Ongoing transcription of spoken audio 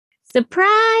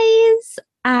Surprise!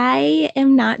 I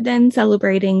am not done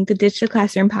celebrating the Digital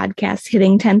Classroom podcast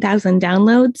hitting 10,000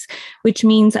 downloads, which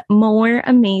means more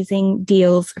amazing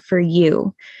deals for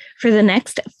you. For the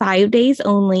next 5 days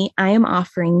only, I am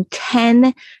offering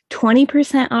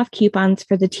 20% off coupons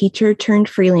for the Teacher Turned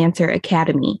Freelancer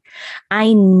Academy.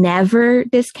 I never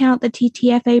discount the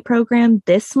TTFA program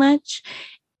this much.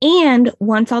 And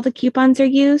once all the coupons are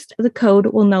used, the code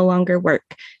will no longer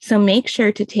work. So make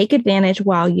sure to take advantage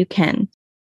while you can.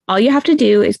 All you have to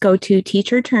do is go to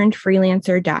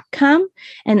teacherturnedfreelancer.com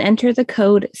and enter the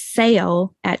code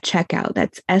SALE at checkout.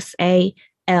 That's SALE.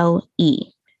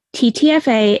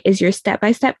 TTFA is your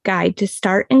step-by-step guide to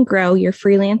start and grow your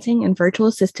freelancing and virtual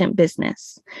assistant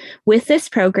business. With this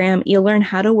program, you'll learn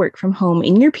how to work from home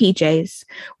in your PJs,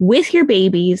 with your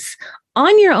babies,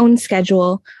 on your own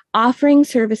schedule, offering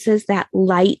services that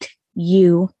light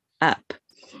you up.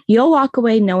 You'll walk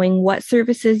away knowing what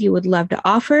services you would love to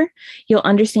offer. You'll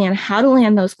understand how to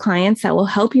land those clients that will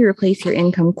help you replace your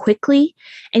income quickly.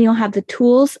 And you'll have the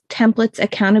tools, templates,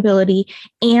 accountability,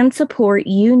 and support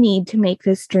you need to make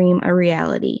this dream a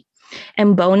reality.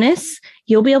 And bonus,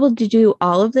 you'll be able to do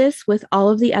all of this with all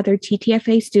of the other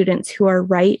TTFA students who are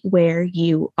right where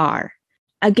you are.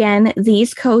 Again,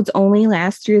 these codes only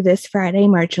last through this Friday,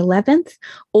 March 11th,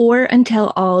 or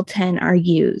until all 10 are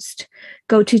used.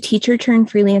 Go to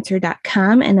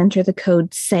teacherturnedfreelancer.com and enter the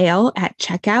code SALE at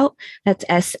checkout. That's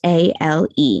SALE.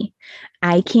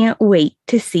 I can't wait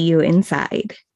to see you inside.